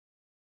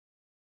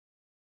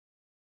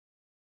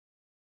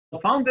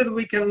founded,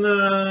 we can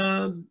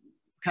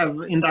have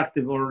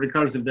inductive or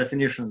recursive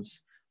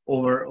definitions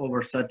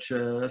over such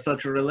a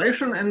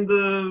relation, and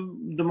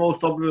the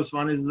most obvious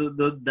one is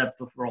the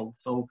depth of world.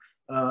 So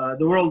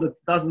the world that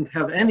doesn't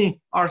have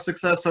any R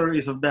successor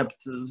is of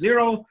depth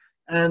 0,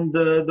 and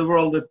the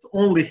world that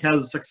only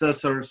has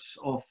successors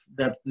of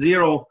depth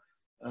 0,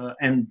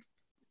 and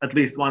at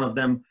least one of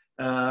them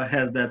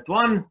has depth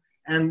 1,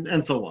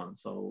 and so on.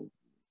 So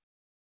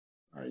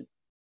I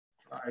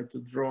try to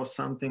draw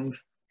something,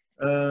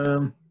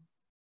 but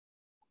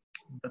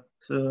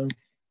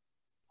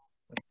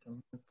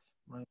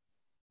my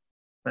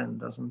pen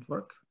doesn't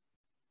work.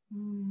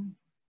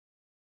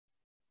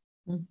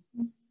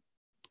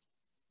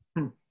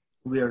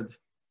 Weird.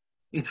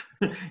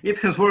 It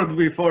has worked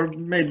before.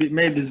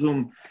 Maybe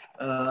Zoom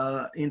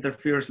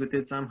interferes with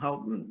it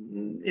somehow.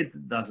 It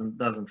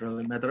doesn't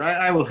really matter.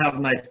 I will have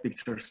nice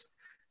pictures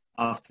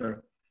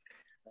after.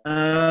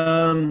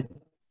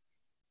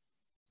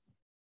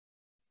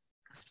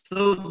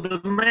 So the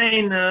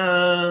main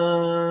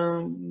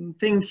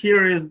thing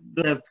here is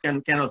that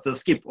cannot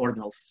skip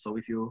ordinals. So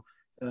if you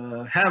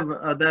have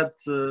a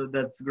depth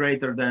that's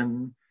greater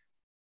than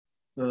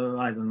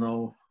I don't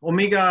know,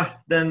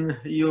 omega, then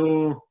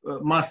you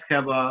must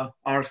have a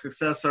R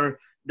successor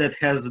that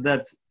has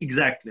that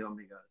exactly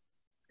omega.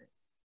 Okay.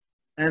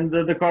 And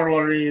the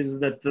corollary is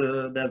that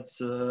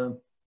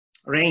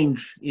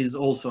range is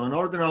also an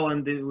ordinal,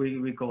 and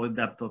we call it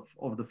depth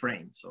of the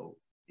frame. So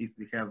if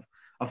we have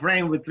a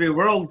frame with 3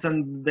 worlds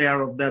and they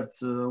are of depths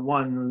 0,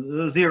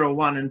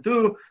 1, and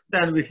 2,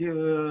 then we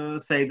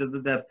say that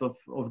the depth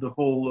of the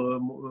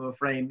whole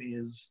frame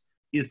is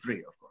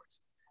 3, of course.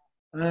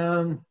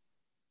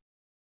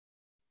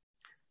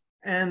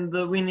 And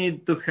we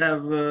need to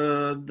have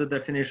the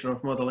definition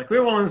of model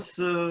equivalence.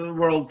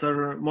 Worlds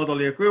are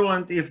modally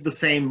equivalent if the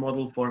same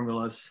model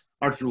formulas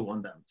are true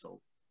on them. So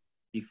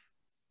if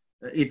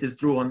it is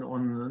true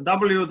on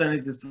W, then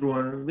it is true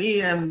on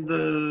V, and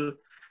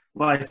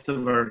vice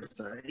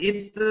versa.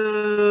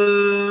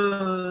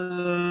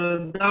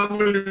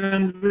 W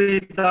and V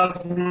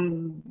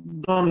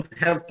don't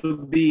have to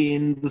be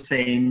in the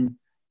same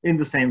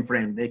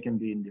frame. They can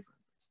be in different.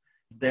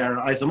 They are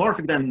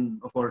isomorphic, then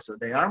of course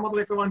they are model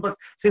equivalent. But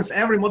since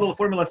every model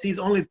formula sees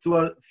only to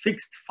a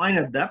fixed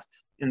finite depth,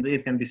 and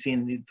it can be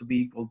seen to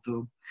be equal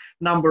to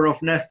number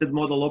of nested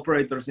model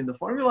operators in the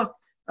formula,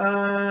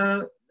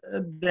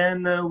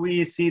 then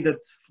we see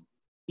that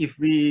if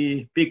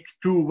we pick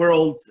 2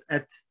 worlds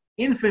at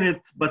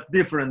infinite but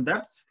different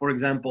depths, for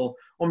example,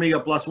 omega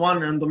plus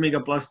 1 and omega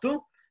plus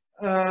 2,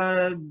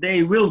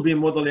 they will be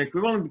modally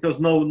equivalent because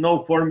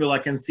no formula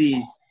can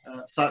see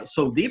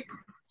so deep.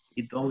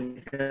 It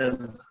only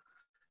has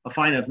a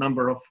finite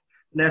number of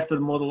nested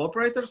model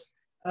operators,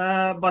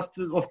 but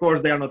of course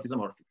they are not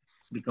isomorphic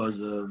because,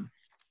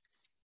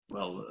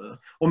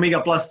 omega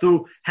plus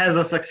 2 has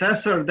a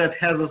successor that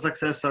has a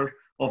successor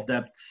of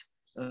depth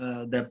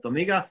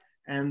omega,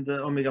 and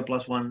omega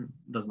plus 1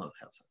 does not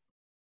have so.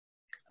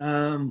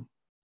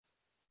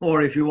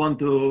 Or if you want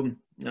to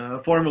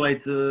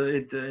formulate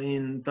it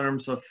in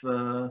terms of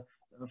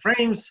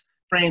frames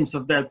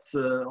of that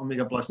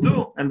omega plus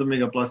 2 and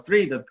omega plus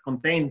 3 that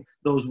contain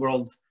those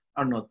worlds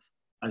are not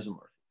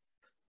isomorphic.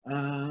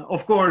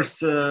 Of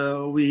course,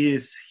 we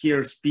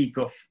here speak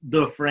of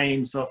the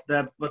frames of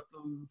depth, but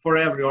for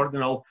every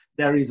ordinal,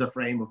 there is a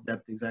frame of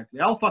depth exactly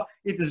alpha.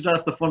 It is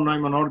just a von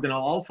Neumann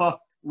ordinal alpha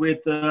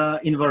with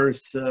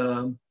inverse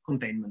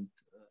containment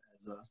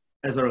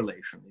as a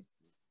relation. It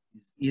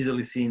is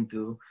easily seen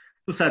to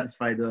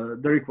satisfy the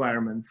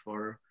requirements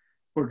for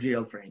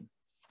GL frame.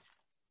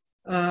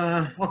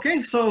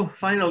 Okay, so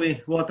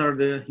finally, what are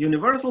the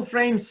universal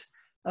frames?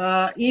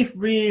 If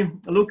we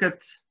look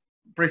at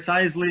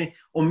precisely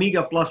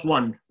omega plus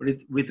 1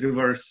 with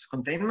reverse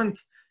containment,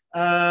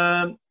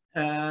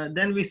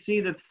 then we see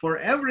that for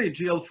every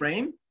GL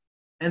frame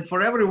and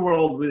for every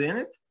world within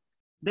it,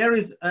 there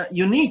is a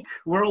unique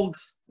world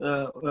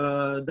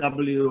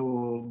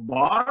W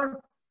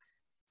bar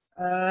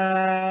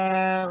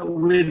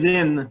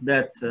within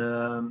that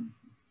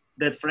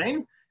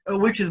frame,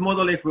 which is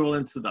modally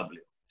equivalent to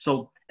W.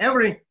 So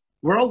every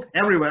world,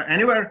 everywhere,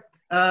 anywhere,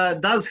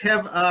 does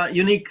have a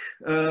unique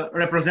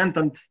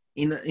representant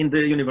in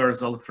the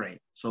universal frame.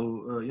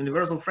 So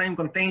universal frame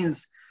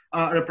contains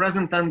a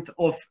representant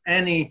of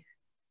any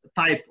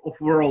type of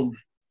world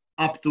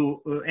up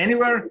to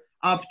anywhere,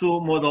 up to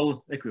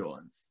model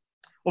equivalence.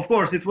 Of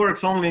course, it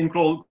works only in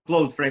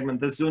closed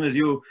fragment. As soon as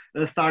you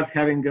start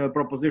having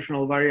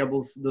propositional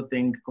variables, the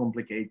thing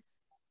complicates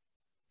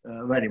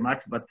very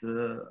much. But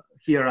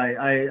here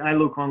I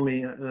look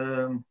only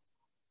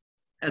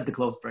at the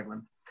closed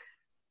fragment.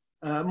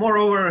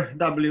 Moreover,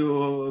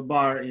 W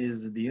bar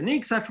is the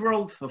unique such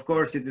world. Of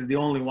course, it is the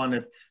only one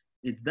at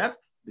its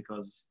depth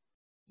because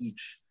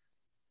each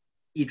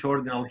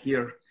ordinal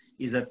here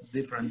is at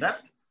different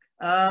depth.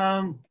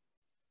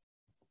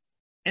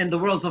 And the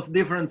worlds of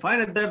different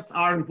finite depths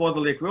aren't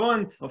modally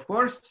equivalent, of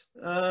course.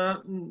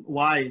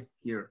 Why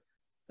here?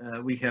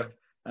 We have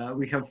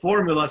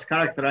formulas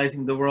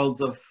characterizing the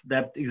worlds of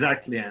depth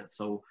exactly n.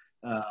 So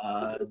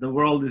The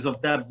world is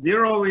of depth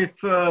 0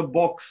 if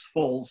box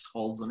falls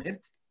on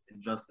it,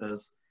 just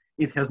as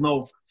it has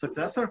no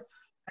successor.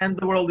 And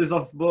the world is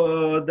of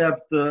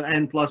depth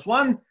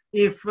n+1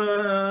 if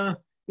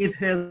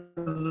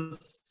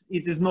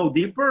it is no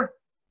deeper,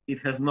 it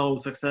has no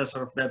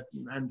successor of depth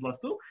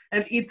n+2,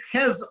 and it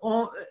has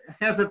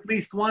at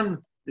least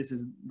one, this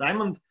is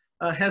diamond,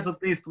 has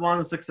at least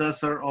one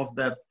successor of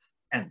depth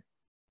n.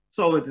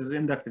 So it is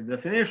inductive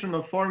definition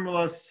of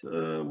formulas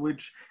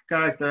which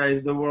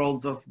characterize the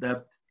worlds of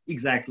depth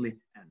exactly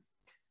n.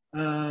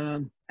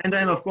 And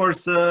then, of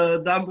course,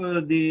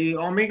 the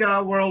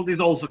omega world is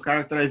also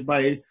characterized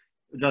by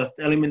just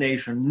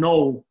elimination.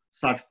 No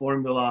such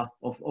formula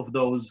of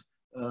those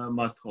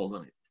must hold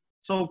on it.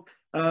 So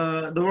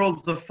the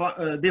worlds of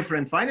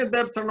different finite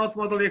depths are not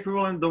modally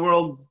equivalent. The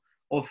worlds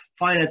of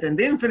finite and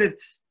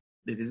infinite,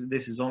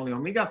 this is only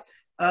omega,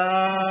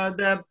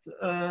 depth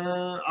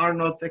are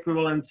not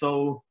equivalent.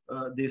 So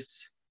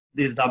this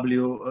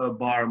W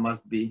bar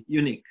must be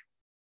unique.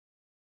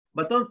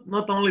 But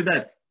not only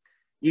that.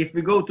 If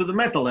we go to the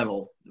meta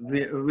level,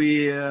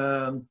 we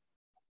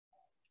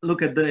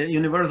look at the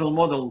universal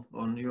model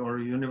on your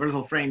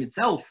universal frame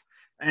itself,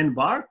 n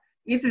bar,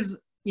 it is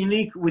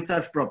unique with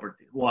such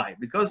property. Why?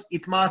 Because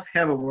it must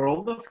have a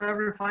world of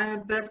every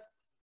finite depth,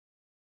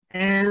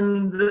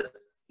 and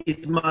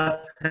it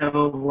must have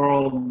a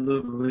world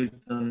with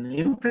an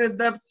infinite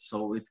depth,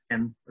 so it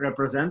can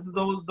represent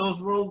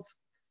those worlds.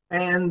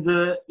 And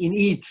in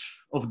each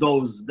of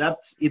those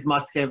depths, it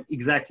must have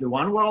exactly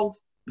one world,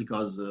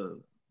 because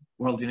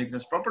world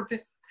uniqueness property.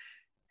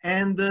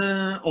 And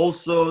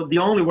also the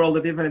only world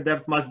at infinite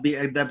depth must be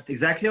at depth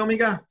exactly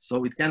omega.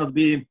 So it cannot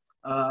be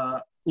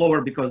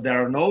lower because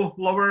there are no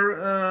lower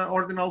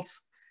ordinals,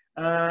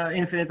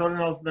 infinite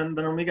ordinals than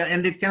omega.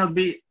 And it cannot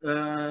be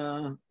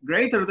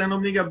greater than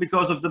omega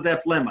because of the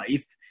depth lemma.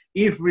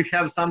 If we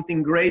have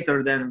something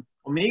greater than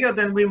omega,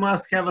 then we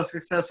must have a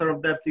successor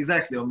of depth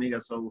exactly omega.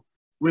 So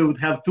we would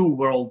have two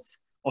worlds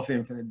of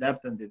infinite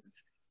depth, and it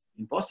is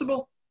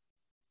impossible.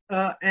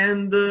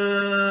 And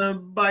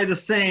by the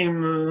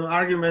same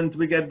argument,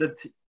 we get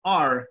that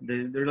R,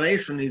 the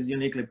relation, is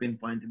uniquely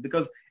pinpointed,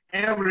 because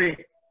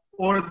every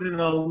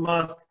ordinal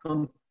must,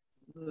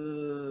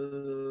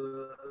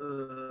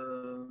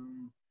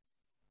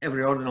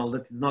 every ordinal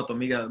that is not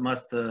omega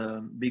must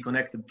be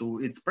connected to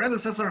its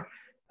predecessor,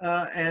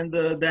 and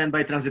then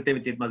by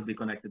transitivity it must be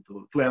connected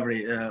to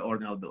every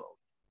ordinal below.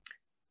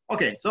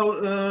 Okay,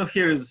 so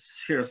here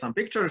are some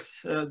pictures.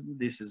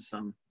 This is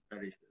some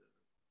very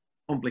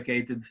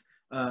complicated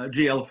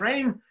GL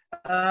frame.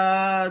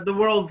 The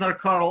worlds are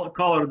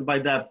colored by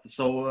depth.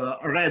 So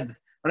red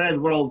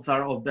worlds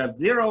are of depth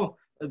 0.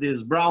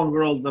 These brown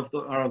worlds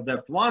are of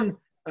depth 1.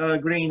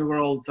 Green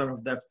worlds are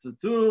of depth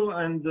 2,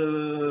 and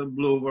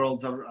blue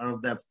worlds are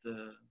of depth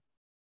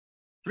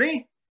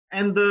 3.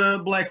 And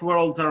the black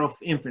worlds are of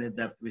infinite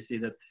depth. We see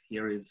that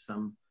here is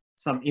some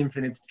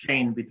infinite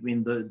chain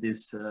between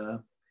this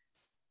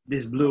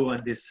blue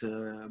and this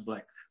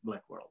black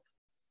world.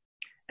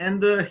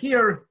 And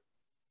here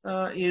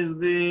is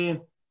the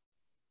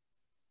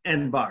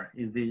n bar,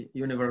 is the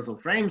universal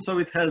frame. So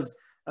it has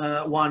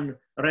one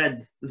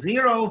red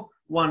 0,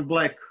 one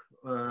black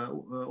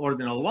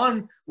ordinal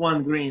 1,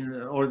 one green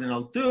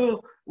ordinal 2,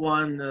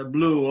 one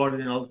blue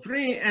ordinal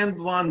 3, and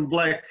one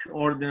black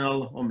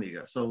ordinal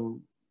omega.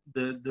 So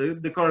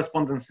the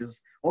correspondence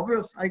is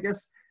obvious, I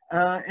guess.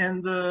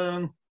 And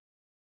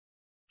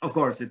of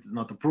course, it is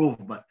not a proof,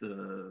 but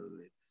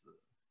it's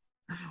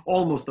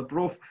almost a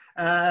proof.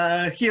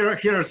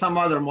 Here are some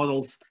other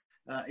models.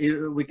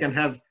 We can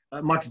have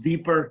much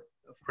deeper,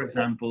 for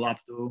example, up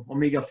to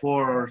omega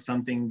 4 or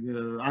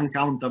something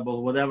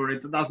uncountable, whatever.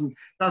 It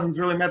doesn't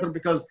really matter,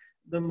 because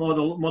the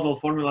model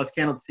formulas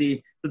cannot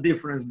see the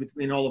difference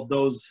between all of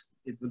those.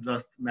 It will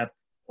just map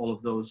all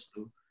of those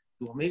to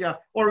omega.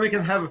 Or we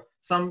can have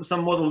some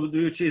model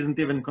which isn't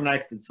even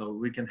connected. So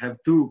we can have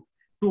two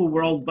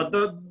worlds, but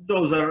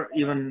those are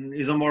even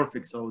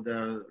isomorphic, so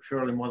they're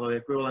surely modally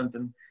equivalent,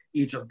 and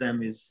each of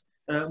them is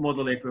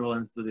modally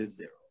equivalent to this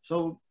 0.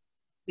 So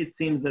it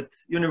seems that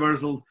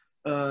universal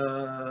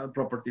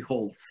property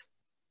holds.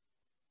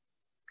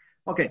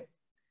 Okay,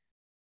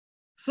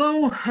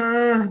 so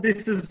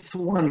this is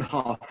one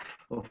half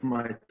of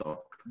my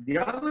talk. The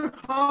other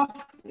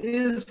half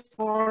is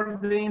for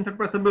the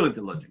interpretability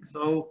logic.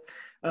 So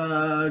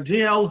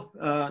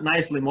GL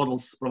nicely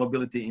models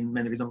probability in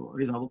many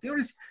reasonable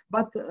theories,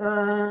 but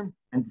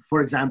and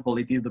for example,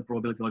 it is the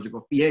probability logic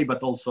of PA,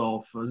 but also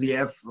of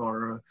ZF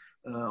or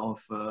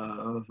of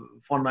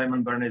von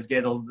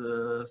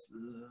Neumann-Bernays-Gödel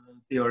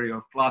theory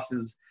of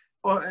classes,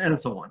 and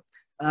so on.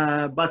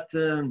 But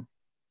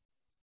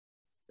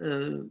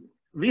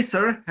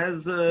Visser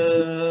has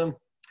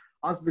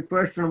asked the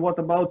question: what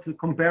about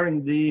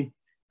comparing the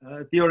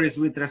theories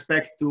with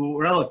respect to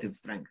relative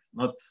strength,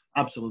 not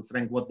absolute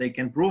strength, what they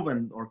can prove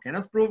or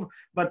cannot prove,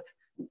 but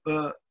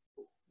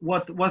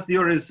what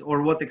theories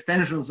or what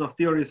extensions of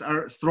theories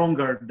are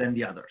stronger than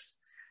the others.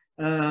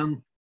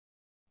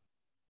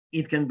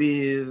 it can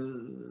be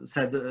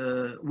said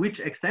which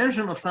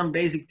extension of some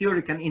basic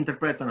theory can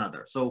interpret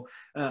another. So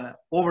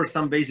over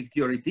some basic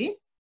theory T,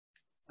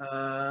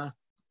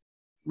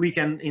 we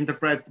can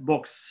interpret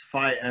box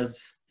phi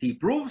as T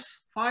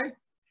proves phi,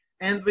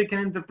 and we can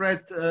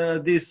interpret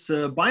this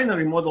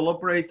binary model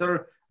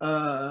operator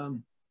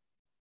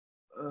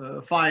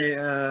phi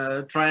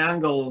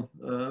triangle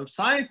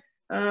psi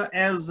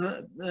as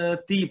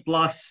T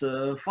plus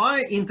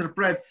phi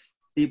interprets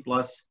T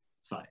plus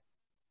psi.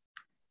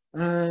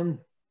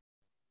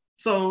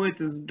 So it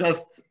is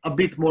just a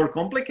bit more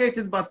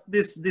complicated, but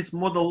this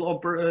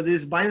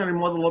binary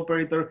model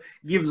operator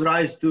gives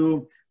rise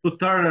to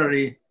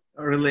ternary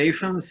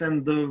relations,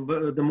 and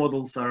the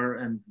models are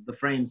and the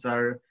frames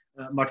are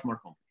much more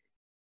complicated.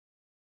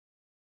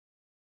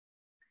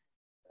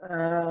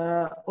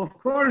 Of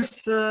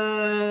course,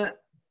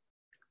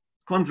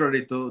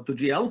 contrary to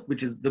GL,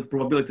 which is the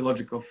probability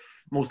logic of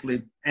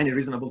mostly any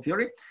reasonable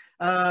theory,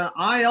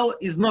 IL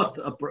is not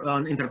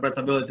an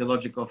interpretability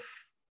logic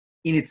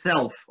in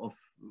itself of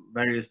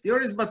various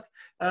theories, but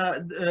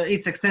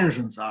its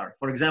extensions are.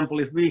 For example,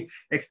 if we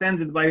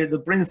extend it by the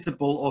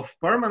principle of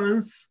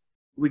permanence,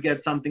 we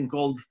get something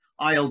called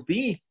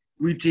ILP,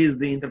 which is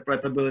the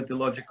interpretability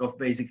logic of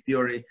basic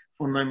theory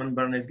von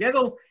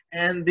Neumann-Bernays-Gödel.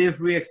 And if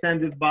we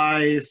extend it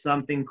by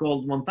something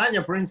called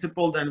Montagna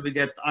principle, then we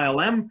get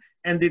ILM,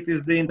 and it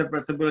is the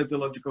interpretability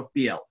logic of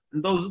PL.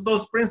 And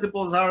those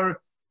principles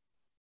are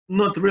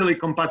not really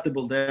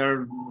compatible.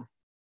 They're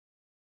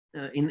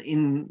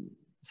in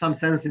some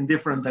sense in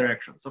different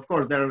directions. Of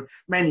course, there are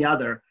many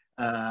other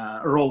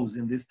rows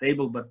in this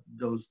table, but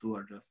those two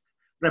are just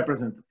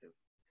representative.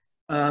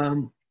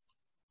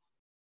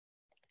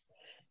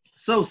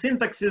 So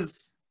syntax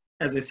is,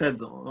 as I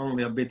said,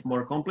 only a bit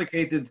more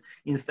complicated.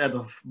 Instead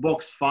of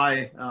box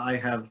phi, I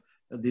have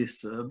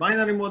this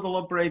binary model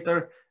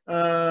operator,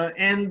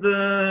 and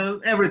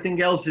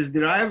everything else is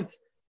derived,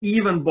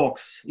 even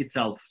box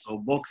itself. So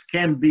box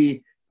can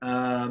be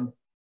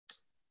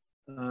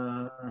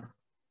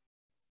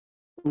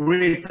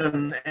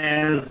written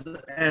as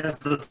a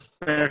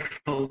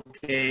special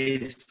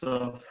case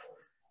of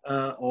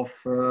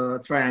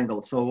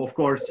triangle. So of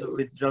course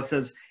it just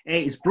says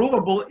A is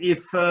provable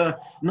if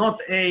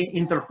not A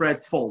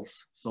interprets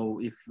false. So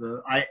if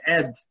I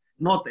add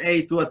not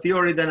A to a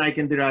theory, then I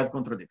can derive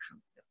contradiction,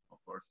 of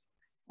course.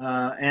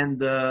 And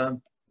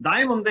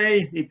diamond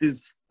A, it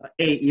is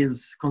A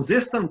is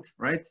consistent,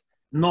 right?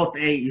 Not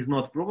A is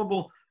not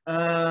provable.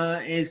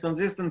 A is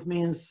consistent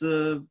means,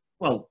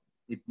 well,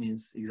 it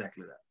means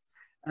exactly that.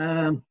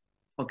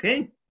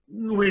 Okay.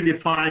 We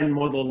define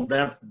model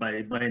depth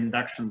by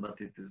induction,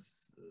 but it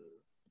is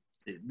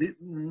the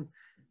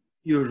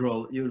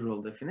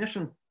usual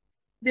definition.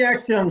 The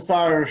axioms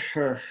are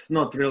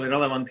not really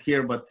relevant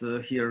here, but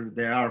here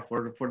they are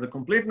for the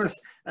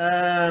completeness.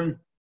 And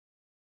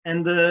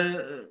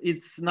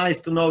it's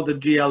nice to know that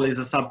GL is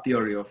a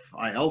subtheory of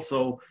IL.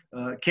 So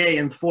K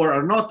and 4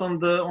 are not on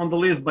the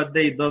list, but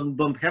they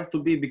don't have to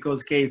be,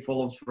 because K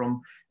follows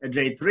from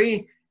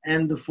J3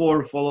 and the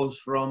 4 follows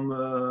from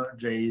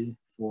J4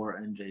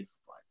 and J5.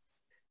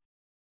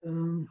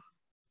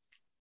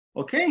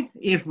 Okay,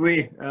 if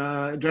we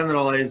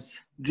generalize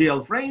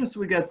GL frames,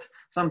 we get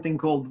something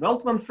called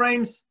Veltman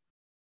frames,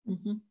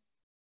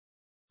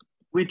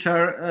 which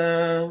are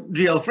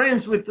GL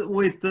frames with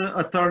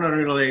a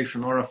ternary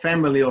relation or a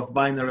family of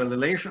binary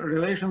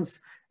relations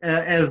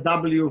as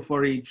W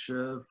for each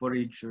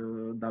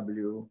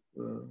W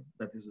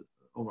that is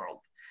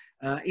overall.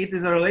 It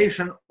is a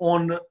relation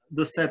on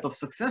the set of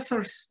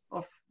successors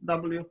of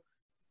W,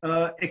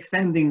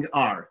 extending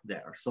R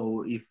there.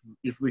 So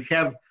if we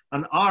have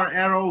an R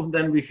arrow,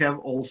 then we have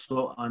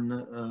also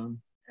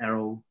an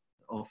arrow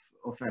of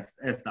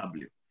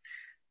SW.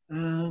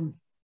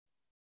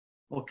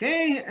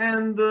 Okay,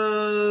 and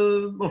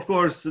of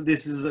course,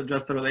 this is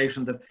just a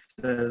relation that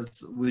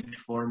says which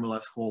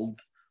formulas hold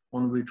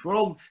on which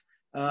worlds,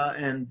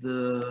 and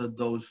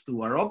those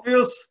two are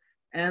obvious.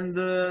 And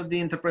the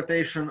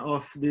interpretation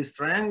of this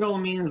triangle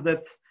means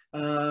that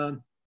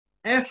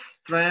F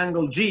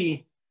triangle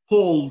G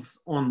holds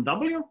on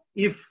W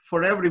if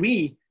for every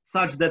V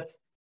such that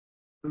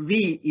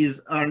V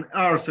is an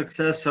R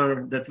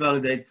successor that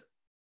validates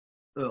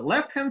the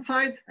left-hand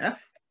side,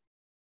 F.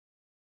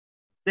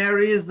 There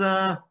is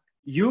a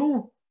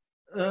U,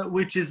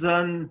 which is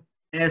an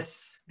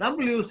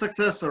SW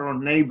successor or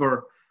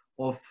neighbor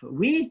of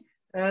V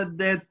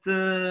that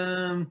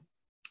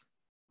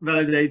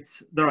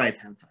validates the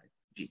right-hand side,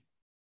 G.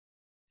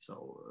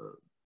 So,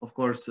 of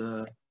course,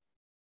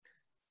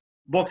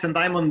 box and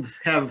diamond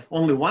have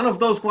only one of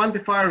those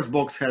quantifiers.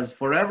 Box has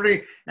for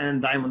every,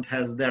 and diamond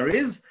has there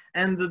is.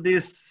 And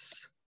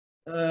this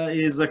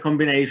is a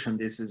combination.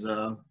 This is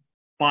a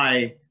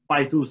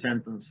pi2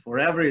 sentence. For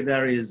every,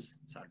 there is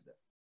such that.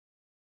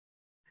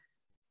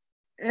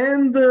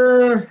 And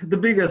the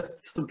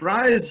biggest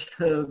surprise,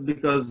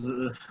 because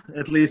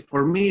at least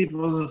for me it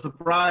was a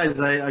surprise,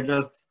 I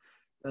just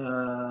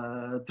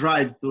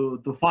tried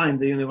to find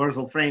the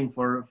universal frame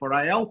for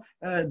IL.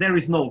 There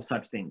is no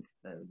such thing.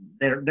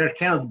 There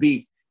cannot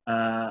be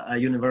a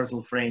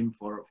universal frame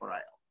for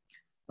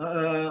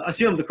IL.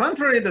 Assume the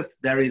contrary, that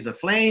there is a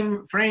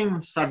frame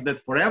such that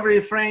for every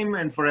frame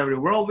and for every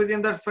world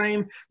within that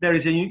frame, there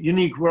is a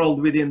unique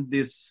world within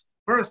this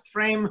first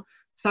frame,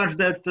 such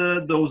that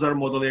those are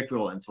modally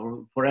equivalent.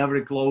 So for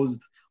every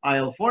closed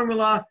IL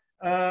formula,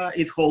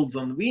 it holds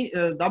on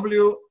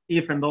W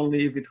if and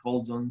only if it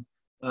holds on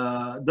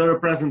the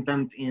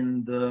representant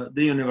in the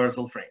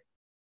universal frame.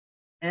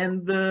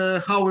 And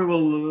how we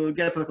will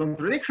get a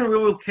contradiction, we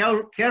will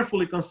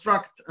carefully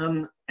construct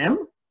an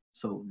M,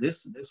 so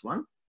this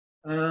one.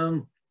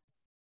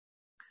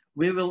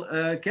 We will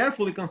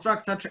carefully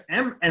construct such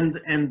M and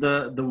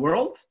the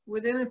world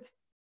within it,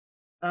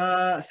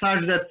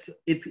 such that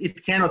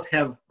it cannot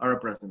have a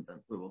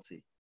representant. We will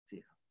see.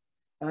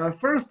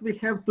 First, we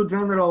have to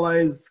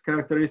generalize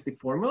characteristic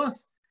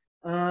formulas.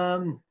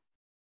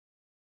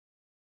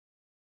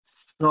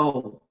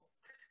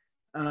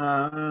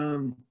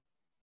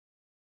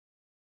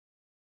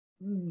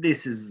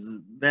 This is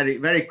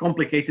very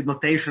complicated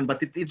notation,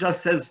 but it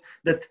just says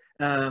that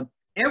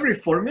every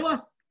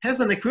formula has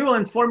an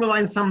equivalent formula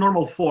in some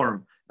normal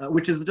form,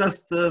 which is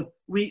just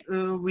we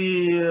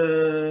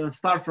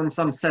start from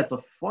some set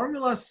of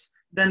formulas,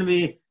 then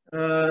we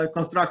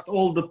construct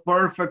all the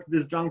perfect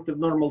disjunctive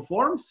normal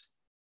forms,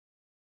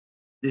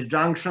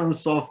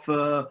 disjunctions of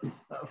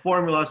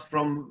formulas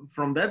from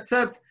that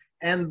set,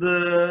 and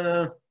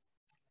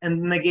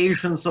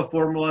negations of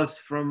formulas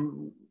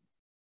from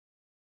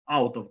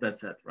out of that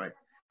set, right?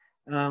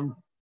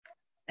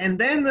 And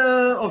then,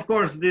 of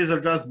course, these are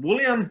just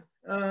Boolean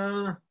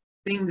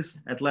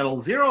things at level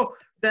 0.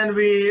 Then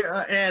we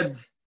add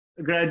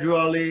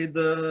gradually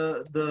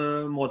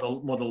the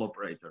model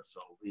operator.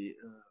 So we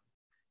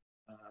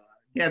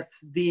get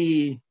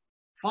D5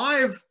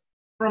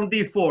 from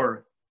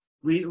D4.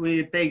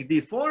 We take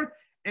D4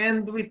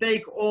 and we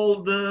take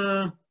all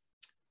the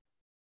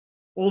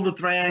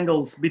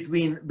triangles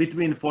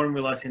between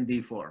formulas in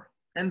D4,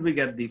 and we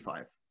get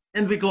D5.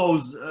 And we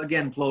close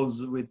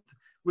with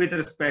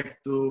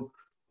respect to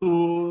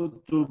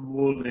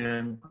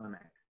Boolean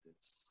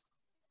connectives.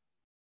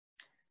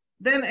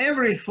 Then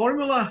every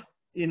formula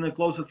in a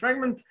closed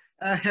fragment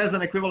has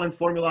an equivalent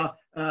formula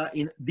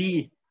in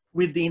D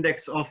with the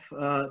index of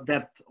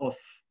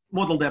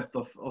model depth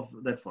of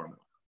that formula.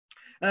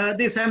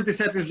 This empty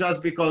set is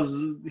just because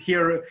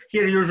here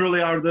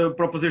usually are the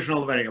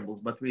propositional variables,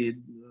 but we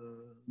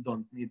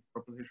don't need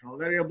propositional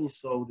variables,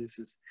 so this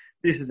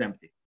is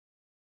empty.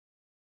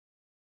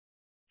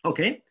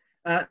 Okay,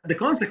 the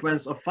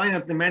consequence of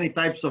finitely many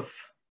types of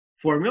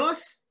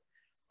formulas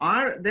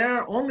are there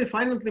are only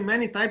finitely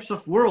many types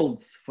of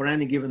worlds for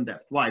any given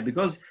depth. Why?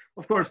 Because,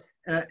 of course,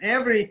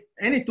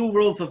 any two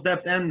worlds of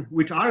depth n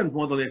which aren't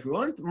modally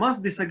equivalent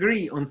must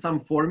disagree on some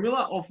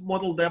formula of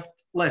model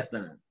depth less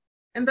than n.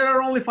 And there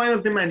are only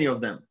finitely many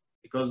of them,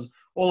 because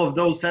all of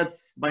those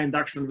sets, by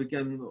induction, we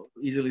can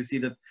easily see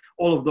that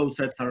all of those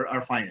sets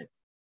are finite.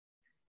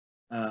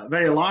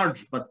 Very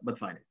large, but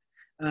finite.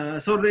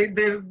 So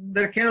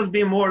there cannot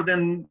be more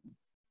than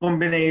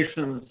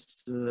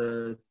combinations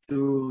to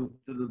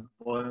the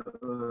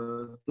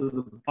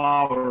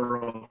power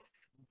of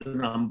the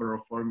number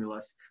of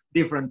formulas,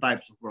 different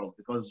types of world,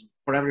 because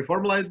for every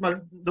formula,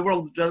 the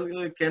world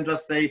can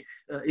just say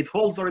it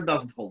holds or it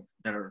doesn't hold.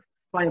 There are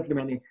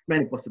finitely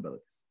many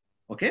possibilities.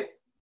 Okay,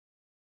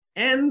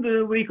 and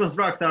we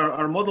construct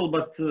our model,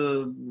 but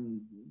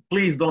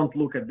please don't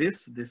look at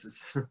this. This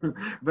is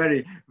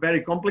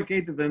very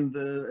complicated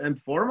and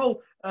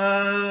formal.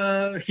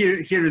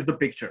 Here is the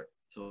picture.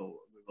 So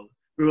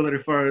we will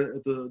refer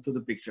to the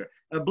picture.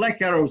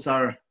 Black arrows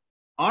are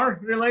R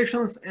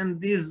relations,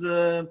 and these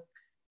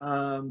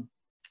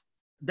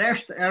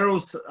dashed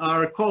arrows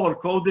are color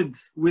coded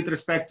with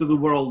respect to the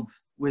world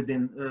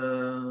within,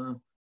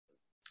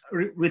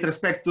 with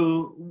respect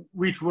to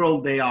which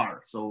world they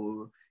are.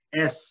 So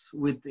S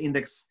with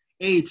index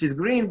H is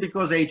green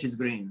because H is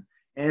green.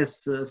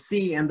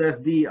 C and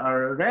SD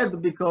are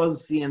red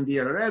because C and D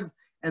are red,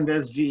 and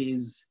SG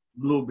is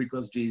blue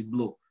because G is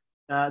blue.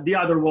 The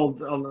other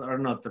worlds are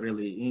not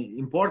really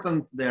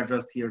important. They are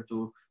just here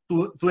to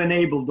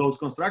enable those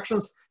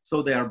constructions,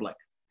 so they are black.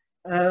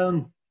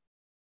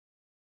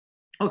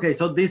 Okay,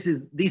 so this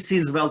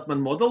is Veltman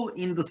model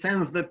in the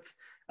sense that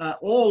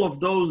all of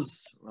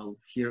those, well,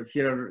 here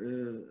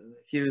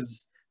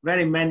is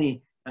very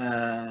many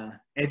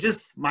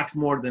edges, much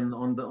more than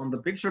on the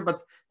picture,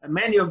 but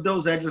many of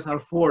those edges are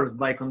forced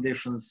by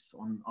conditions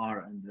on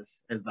R and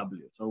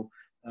SW. So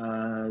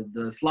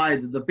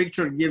the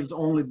picture gives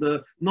only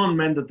the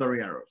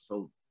non-mandatory errors.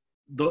 So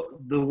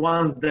the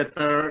ones that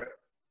are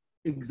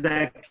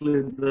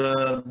exactly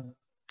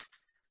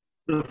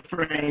the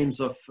frames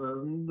of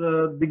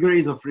the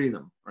degrees of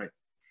freedom, right?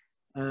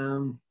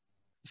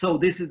 So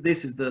this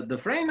is the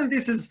frame, and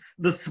this is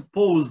the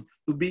supposed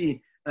to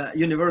be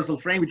universal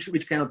frame,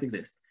 which cannot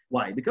exist.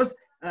 Why? Because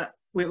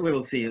we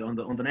will see on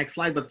the next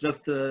slide, but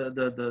just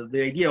the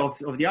idea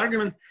of the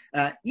argument,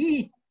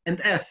 E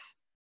and F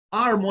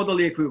are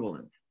modally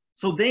equivalent.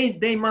 So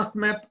they must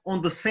map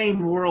on the same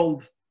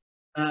world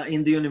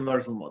in the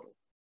universal model.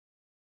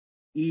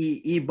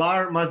 E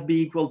bar must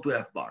be equal to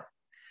F bar.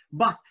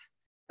 But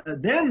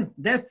then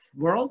that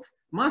world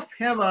must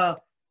have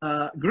a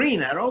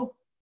green arrow,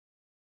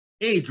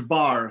 H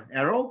bar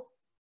arrow,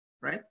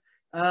 right?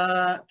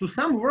 To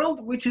some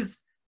world which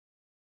is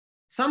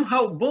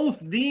somehow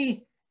both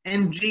D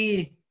and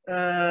G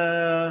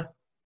at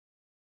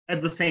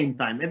the same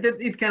time. And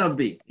it cannot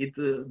be.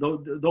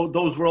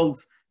 Those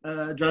worlds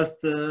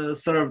just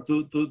serve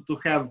to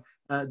have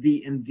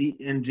D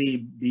and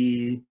G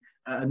be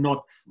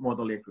not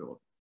modally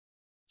equivalent.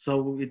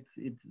 So it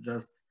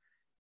just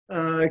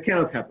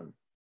cannot happen.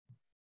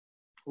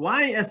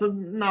 Why? As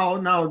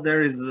now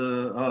there is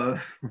a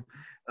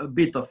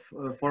bit of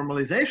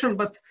formalization,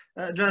 but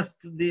just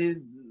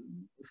the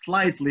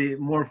slightly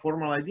more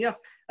formal idea.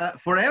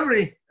 For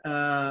every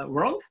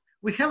world,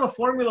 we have a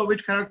formula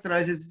which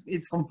characterizes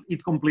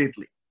it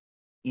completely.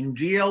 In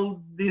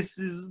GL, this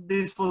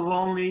was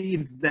only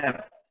its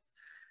depth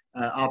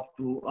up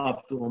to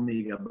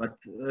omega, but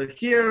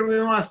here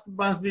we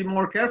must be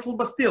more careful.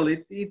 But still,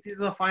 it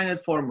is a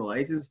finite formula.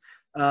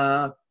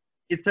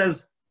 It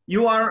says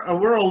you are a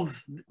world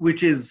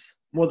which is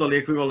modally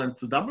equivalent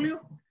to W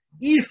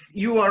if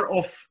you are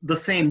of the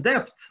same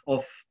depth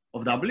of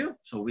W.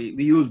 So we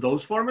use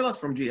those formulas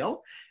from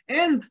GL,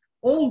 and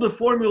all the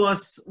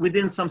formulas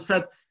within some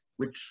set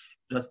which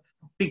just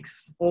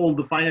picks all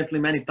the finitely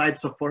many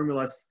types of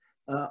formulas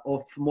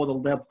of modal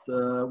depth,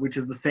 which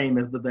is the same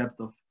as the depth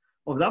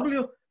of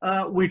W,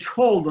 which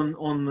hold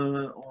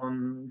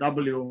on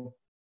W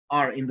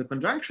are in the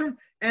conjunction,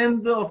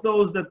 and of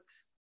those that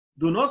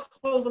do not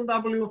hold on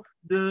W,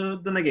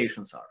 the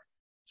negations are.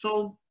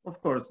 So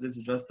of course this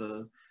is just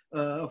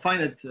a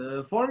finite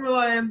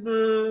formula, and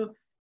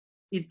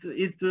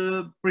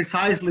it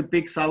precisely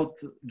picks out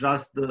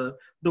just the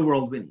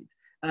world we need.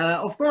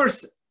 Of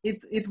course,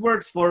 it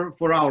works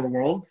for our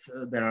worlds.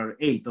 There are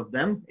 8 of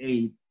them,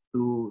 A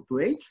to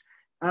H.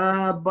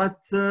 But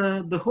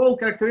the whole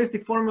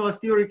characteristic formulas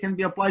theory can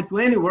be applied to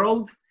any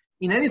world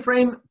in any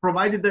frame,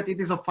 provided that it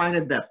is of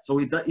finite depth. So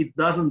it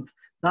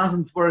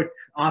doesn't work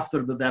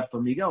after the depth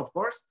omega, of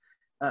course,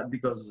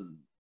 because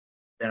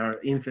there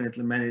are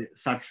infinitely many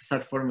such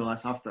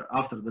formulas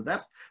after the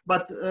depth.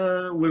 But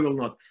we will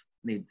not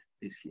need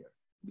this here,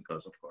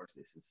 because of course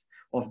this is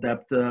of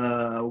depth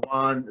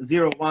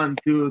 0, 1,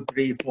 2,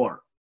 3,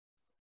 4.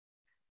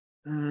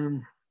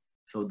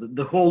 So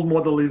the whole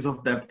model is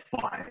of depth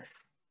 5.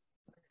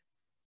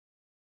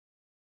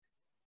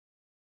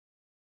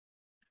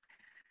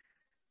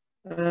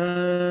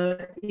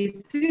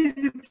 It's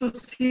easy to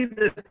see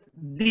that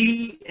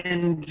D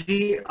and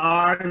G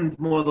aren't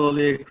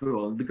modally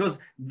equivalent because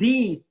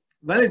D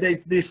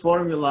validates this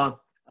formula,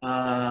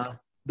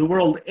 the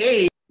world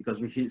A, because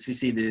we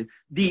see the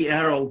D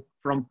arrow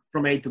from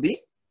A to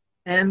B,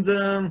 and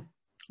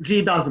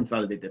G doesn't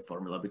validate that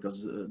formula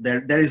because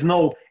there is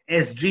no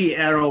SG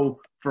arrow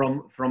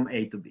from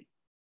A to B.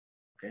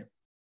 Okay,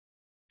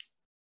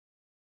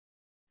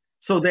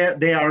 so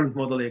they aren't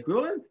modally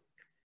equivalent.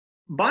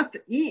 But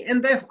E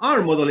and F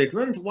are modally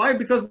equivalent. Why?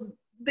 Because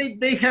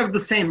they have the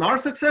same R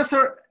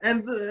successor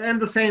and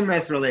the same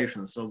S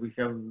relation. So we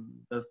have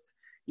just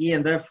E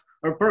and F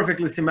are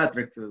perfectly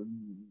symmetric.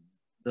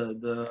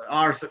 The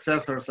R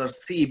successors are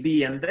C,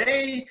 B, and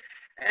A,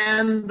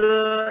 and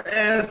the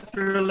S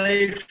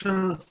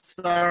relations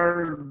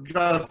are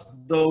just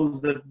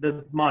those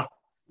that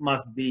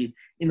must be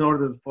in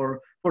order for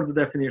the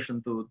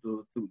definition to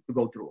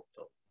go through.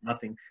 So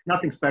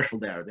nothing special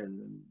there.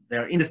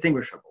 They're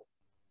indistinguishable.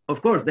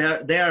 Of course,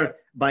 they are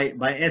by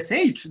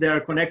SH, they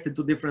are connected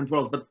to different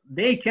worlds, but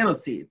they cannot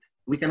see it.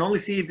 We can only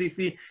see it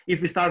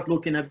if we start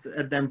looking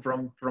at them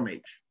from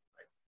H.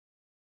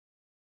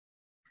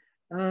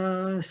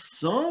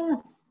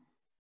 So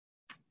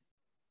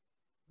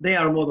they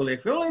are modally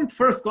equivalent.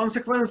 First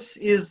consequence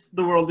is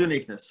the world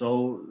uniqueness.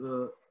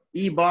 So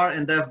E bar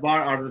and F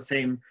bar are the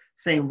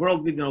same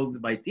world denoted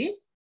by T.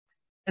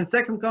 And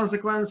second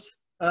consequence,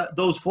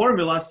 those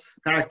formulas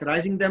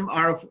characterizing them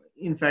are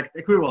in fact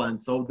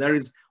equivalent. So there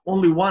is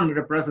only one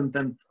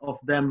representant of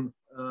them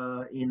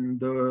in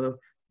the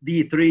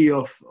D3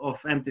 of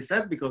empty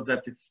set, because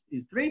that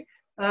is 3.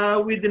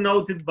 We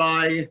denote it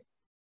by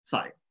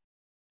psi.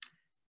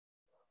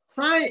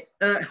 Psi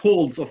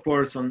holds, of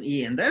course, on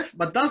E and F,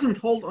 but doesn't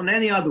hold on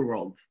any other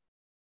world,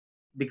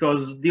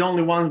 because the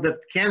only ones that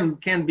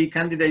can be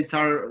candidates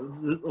are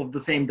of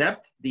the same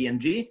depth, D and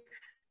G,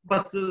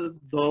 but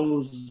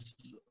those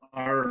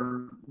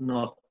are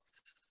not.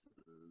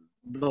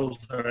 Those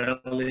are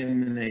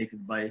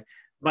eliminated by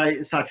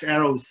such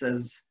arrows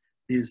as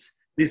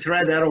this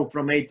red arrow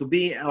from A to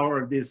B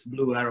or this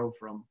blue arrow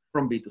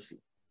from B to C.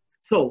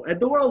 So at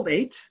the world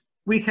H,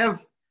 we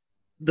have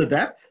the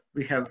depth.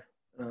 We have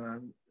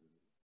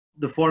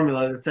the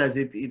formula that says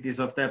it is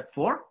of depth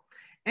 4.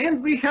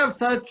 And we have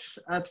such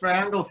a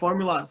triangle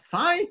formula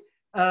psi,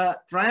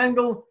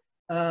 triangle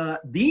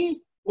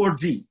D or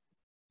G.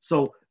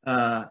 So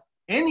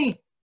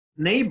any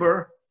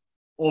neighbor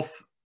of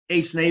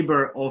H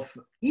neighbor of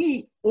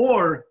E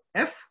or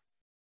F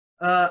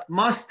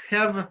must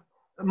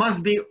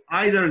be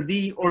either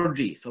D or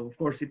G. So of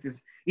course it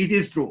it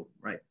is true,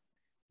 right?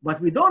 But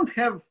we don't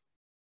have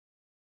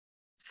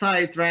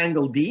psi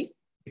triangle D,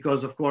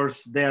 because of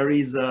course there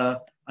is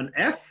an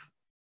F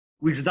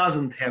which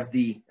doesn't have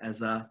D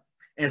as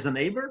a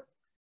neighbor,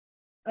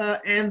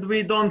 and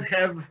we don't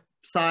have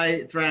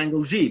psi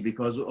triangle G,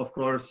 because of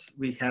course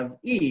we have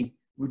E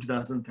which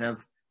doesn't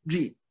have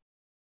G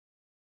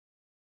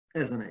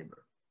as a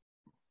neighbor.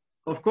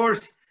 Of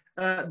course,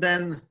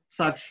 then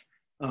such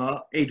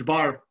H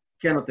bar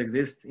cannot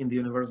exist in the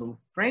universal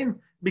frame,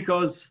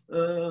 because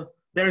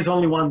there is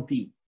only one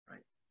T,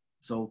 right?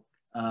 So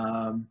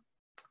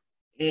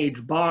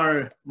H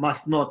bar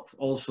must not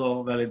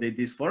also validate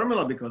this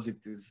formula, because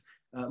it is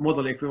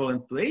modally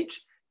equivalent to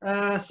H.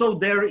 So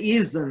there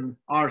is an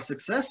R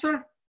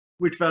successor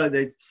which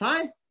validates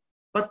psi,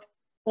 but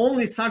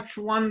only such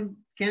one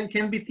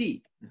can be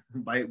T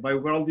by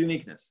world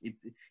uniqueness.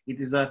 It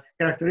is a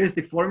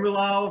characteristic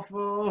formula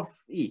of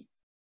E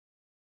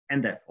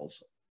and F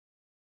also.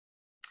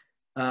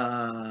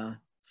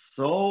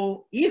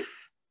 So if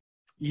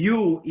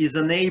U is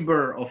a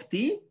neighbor of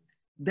T,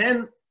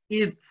 then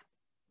it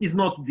is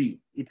not D.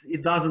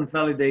 It doesn't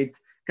validate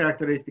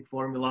characteristic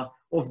formula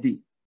of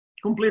D.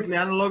 Completely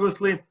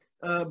analogously,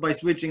 by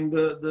switching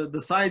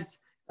the sides,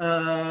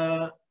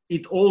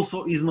 it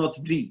also is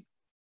not G.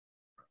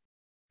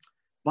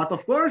 But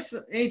of course,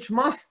 H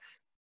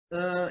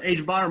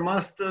bar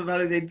must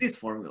validate this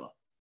formula.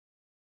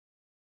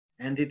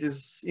 And it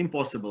is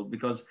impossible,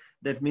 because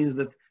that means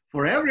that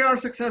for every R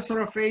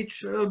successor of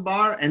H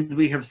bar, and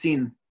we have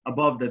seen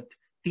above that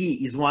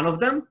T is one of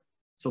them,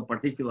 so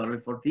particularly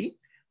for T,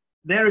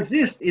 there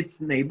exists its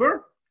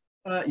neighbor,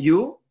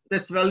 U,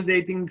 that's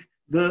validating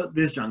the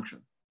disjunction.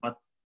 But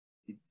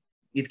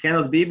it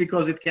cannot be,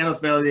 because it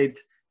cannot validate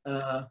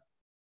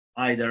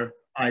either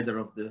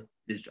of the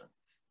disjuncts.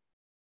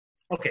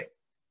 Okay,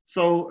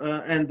 so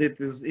and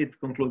it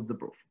concludes the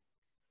proof.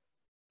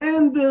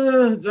 And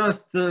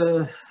just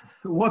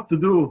what to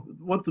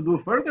do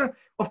further?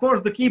 Of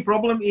course, the key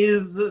problem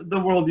is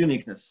the world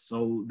uniqueness.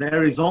 So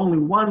there is only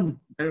one.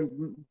 There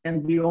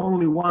can be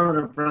only one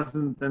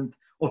representant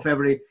of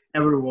every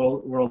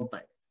world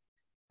type.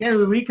 Can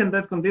we weaken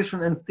that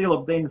condition and still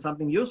obtain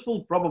something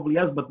useful? Probably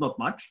yes, but not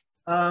much.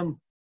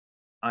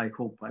 I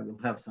hope I will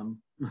have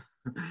some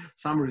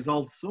some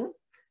results soon.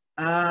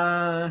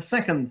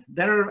 Second,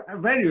 there are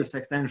various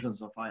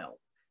extensions of IL.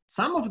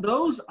 Some of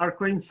those are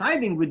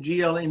coinciding with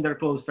GL in their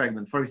closed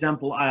fragment. For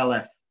example,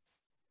 ILF.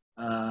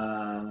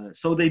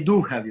 So they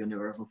do have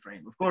universal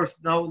frame. Of course,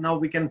 now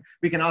we can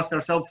ask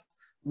ourselves,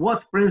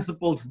 what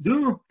principles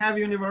do have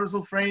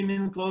universal frame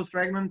in closed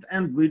fragment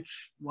and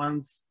which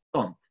ones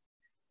don't?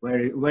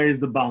 Where is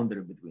the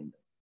boundary between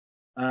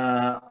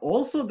them?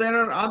 Also, there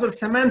are other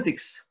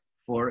semantics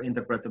for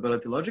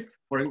interpretability logic.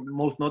 For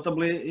most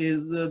notably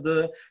is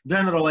the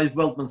generalized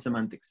Weltman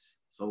semantics.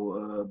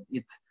 So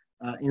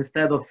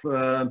instead of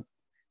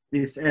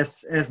this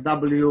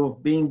SW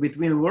being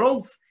between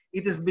worlds,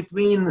 it is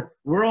between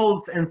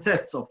worlds and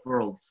sets of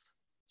worlds.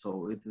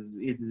 So it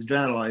is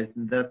generalized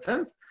in that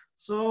sense.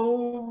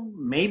 So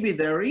maybe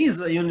there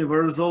is a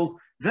universal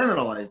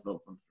generalized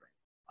Weltman frame.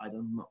 I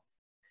don't know.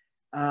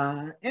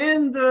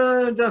 And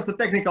just a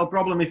technical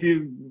problem,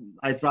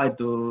 I try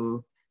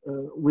to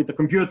with the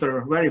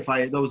computer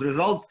verify those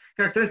results.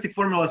 Characteristic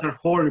formulas are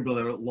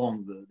horribly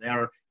long. They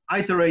are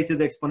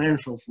iterated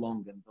exponentials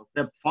long, and of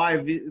step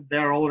 5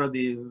 there are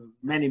already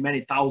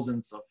many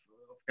thousands of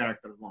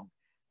characters long.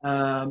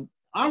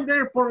 Are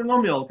there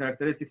polynomial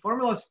characteristic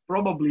formulas?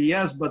 Probably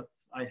yes, but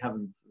I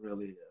haven't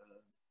really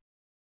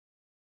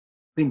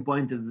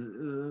pinpointed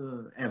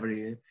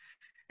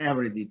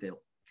every detail.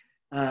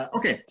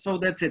 Okay, so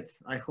that's it.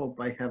 I hope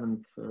I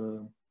haven't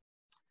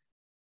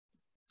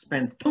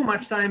spent too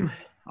much time.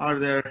 Are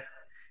there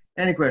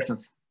any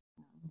questions?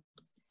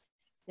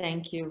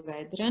 Thank you,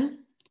 Vedran.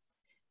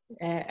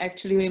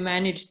 Actually, we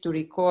managed to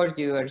record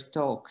your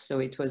talk, so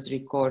it was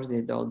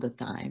recorded all the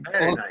time.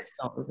 Very nice.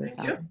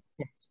 Thank you.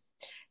 Yes.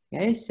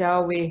 Okay,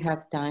 so we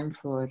have time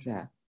for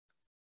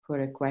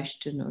a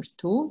question or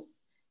two.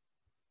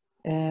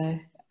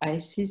 I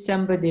see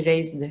somebody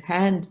raised the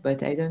hand,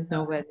 but I don't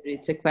know whether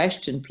it's a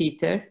question,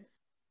 Peter.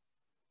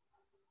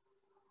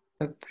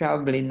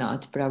 Probably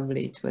not.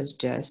 Probably it was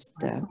just.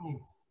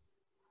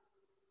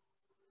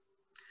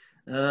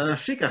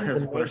 Shika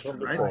has a question,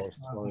 right?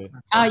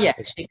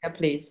 Yes, Shika,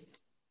 please.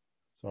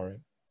 Sorry.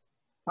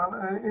 Well,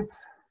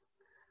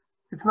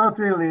 it's not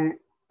really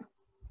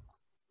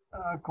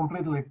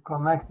completely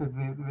connected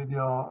with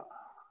your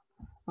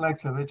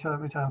lecture, which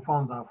I'm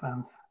fond of,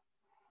 and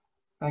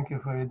thank you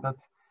for it. But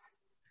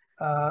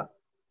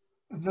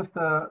it's just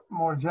a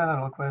more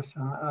general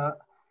question.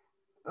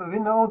 We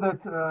know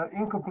that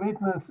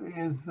incompleteness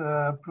is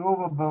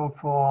provable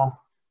for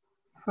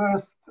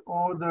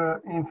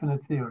first-order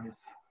infinite theories.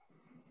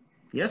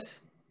 Yes.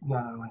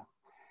 Generally.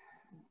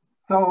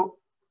 So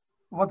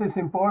what is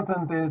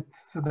important is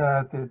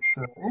that it's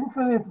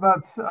infinite,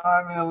 but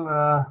I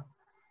will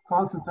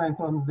concentrate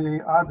on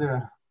the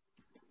other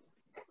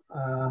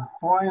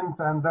point,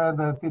 and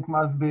that it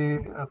must be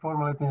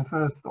formulated in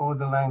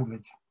first-order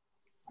language.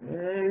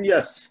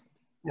 Yes.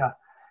 Yeah.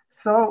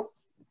 So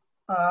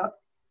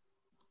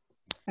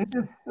it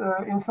is,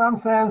 in some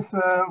sense,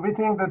 we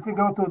think that we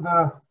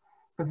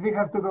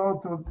have to go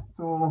to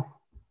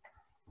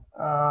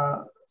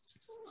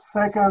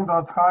second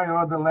or higher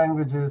order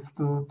languages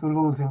to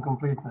lose in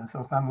completeness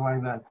or something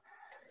like that.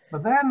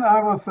 But then I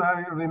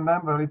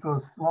remember it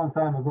was a long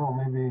time ago,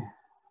 maybe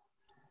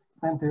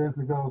 20 years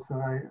ago, so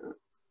I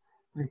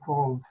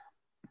recalled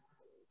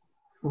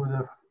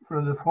through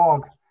the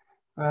fog,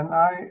 and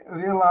I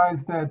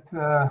realized that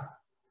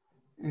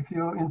if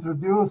you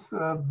introduce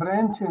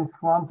branching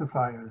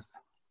quantifiers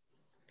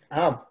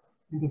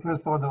in the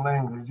first order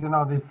language, you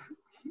know, this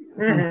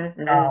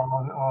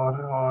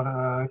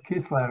or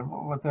Kissler,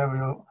 whatever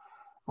you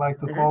like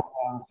to call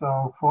them.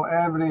 So for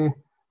every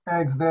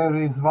X there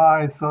is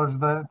Y, such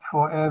that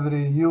for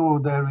every U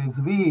there is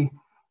V,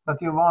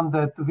 but you want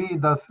that V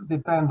does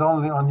depend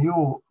only on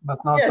U,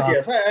 but not on...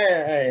 Yes,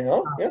 I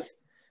know, yes.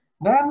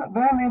 Then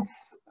it's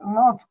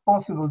not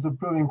possible to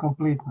prove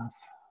incompleteness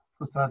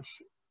for such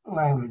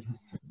languages.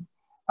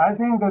 I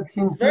think that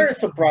it's very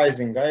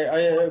surprising.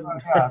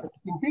 Yeah,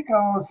 Hintika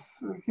was,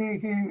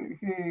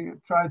 he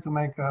tried to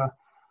make a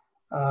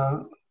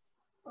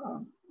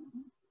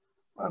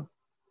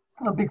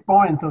big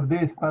point of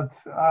this, but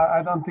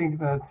I don't think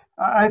that.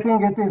 I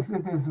think it is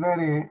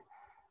very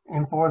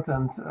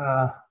important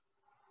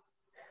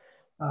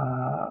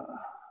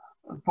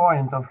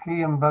point of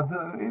him, but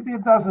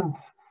it doesn't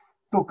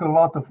took a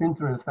lot of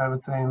interest, I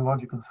would say, in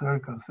logical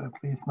circles, at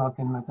least not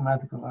in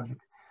mathematical logic.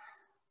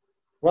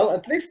 Well,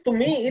 at least to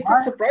me, it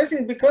is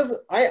surprising because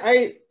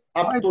I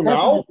up to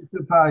now.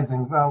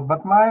 Surprising. Well,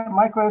 but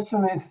my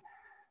question is,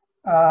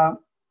 how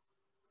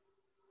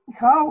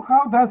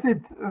does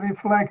it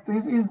reflect?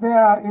 Is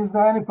there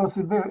any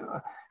possibility?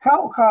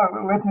 How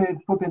let me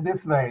put it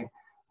this way: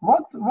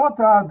 what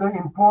are the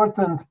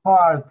important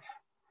parts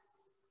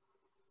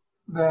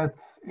that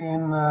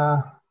in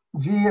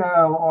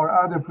GL or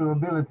other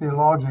probability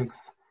logics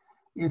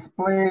is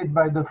played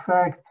by the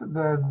fact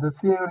that the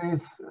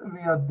theories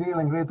we are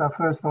dealing with are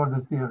first order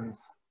theories?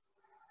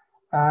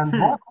 And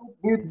what would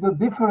be the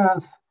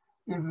difference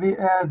if we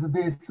add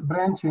this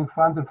branching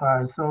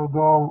quantifier? So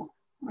go,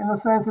 in a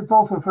sense, it's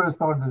also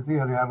first order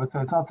theory, I would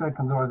say. It's not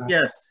second order.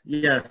 Yes.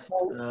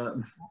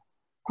 So,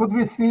 could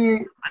we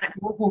see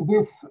using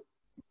this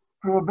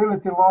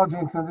probability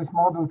logics and this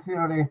model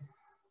theory,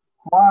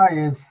 why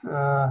is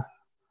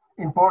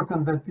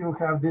important that you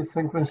have this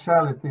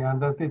sequentiality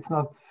and that it's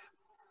not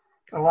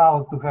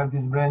allowed to have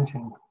this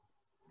branching?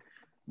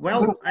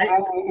 Well,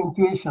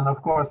 intuition,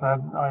 of course, I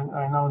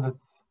know that.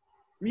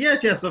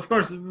 Yes, of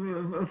course.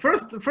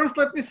 First,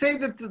 let me say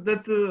that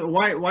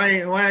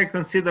why I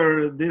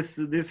consider this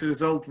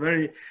result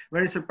very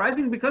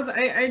surprising, because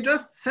I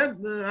just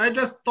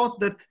thought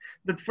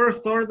that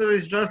first order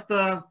is just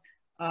a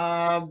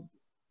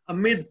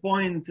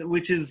midpoint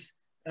which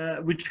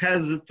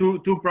has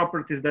two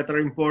properties that are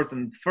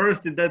important.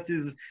 First, that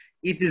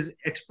it is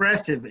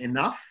expressive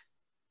enough,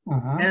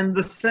 and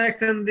the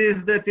second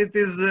is that it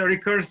is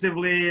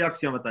recursively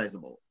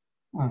axiomatizable.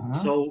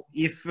 So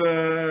if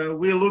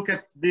we look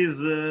at these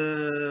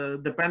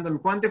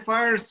dependent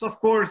quantifiers, of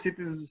course, it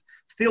is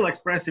still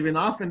expressive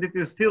enough, and it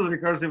is still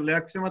recursively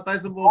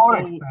axiomatizable. More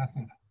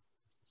expressive.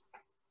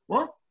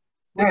 What?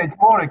 Yeah, it's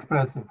more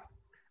expressive.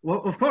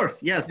 Well, of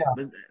course, yes,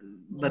 yeah.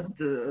 but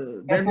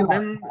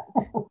then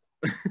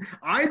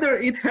either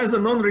it has a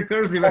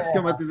non-recursive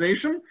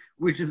axiomatization,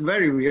 which is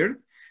very weird,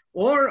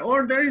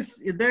 or there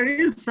is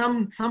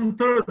some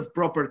third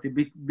property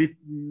which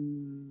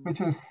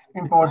is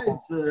important.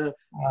 Besides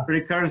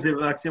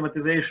recursive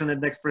axiomatization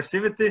and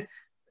expressivity,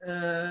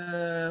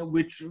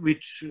 which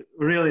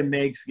really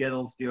makes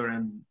Gödel's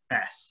theorem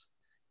pass.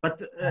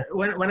 But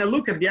when I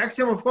look at the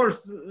axiom, of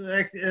course,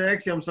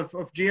 axioms of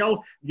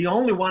GL, the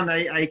only one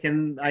I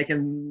can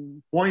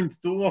point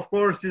to, of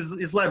course,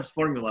 is Leb's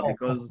formula,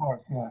 because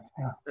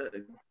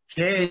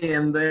K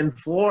and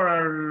 4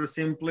 are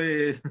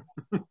simply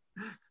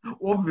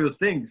obvious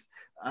things.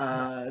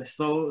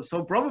 So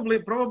probably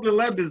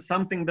Leb is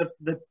something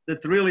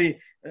that really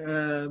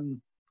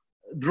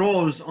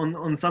draws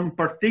on some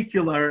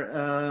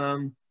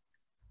particular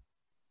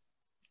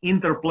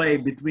interplay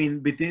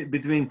between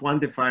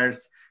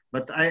quantifiers,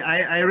 but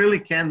I really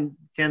can't.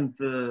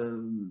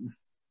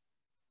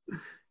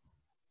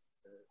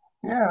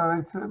 Yeah,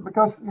 it's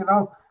because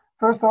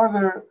first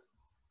order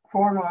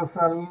formulas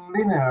are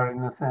linear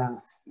in a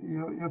sense.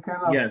 You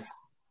cannot.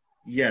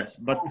 Yes,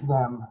 but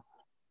them.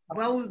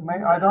 Well,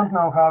 I don't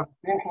know how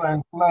to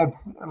influence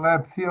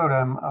Leb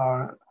theorem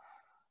or.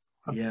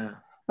 Yeah.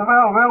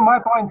 Well, my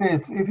point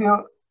is, if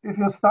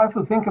you start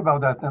to think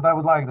about that, and I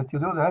would like that you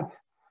do that,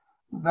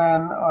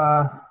 then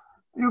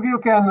you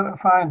can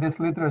find this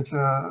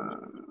literature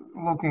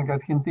looking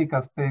at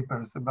Hintika's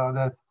papers about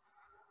that.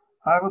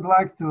 I would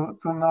like to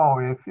know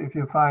if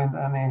you find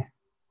any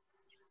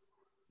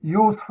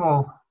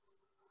useful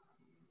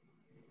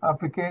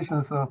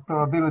applications of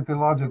probability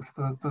logics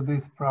to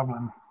this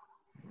problem.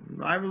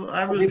 I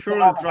will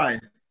surely try.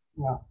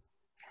 Yeah.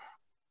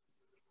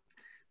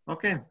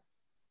 Okay.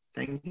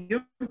 Thank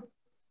you.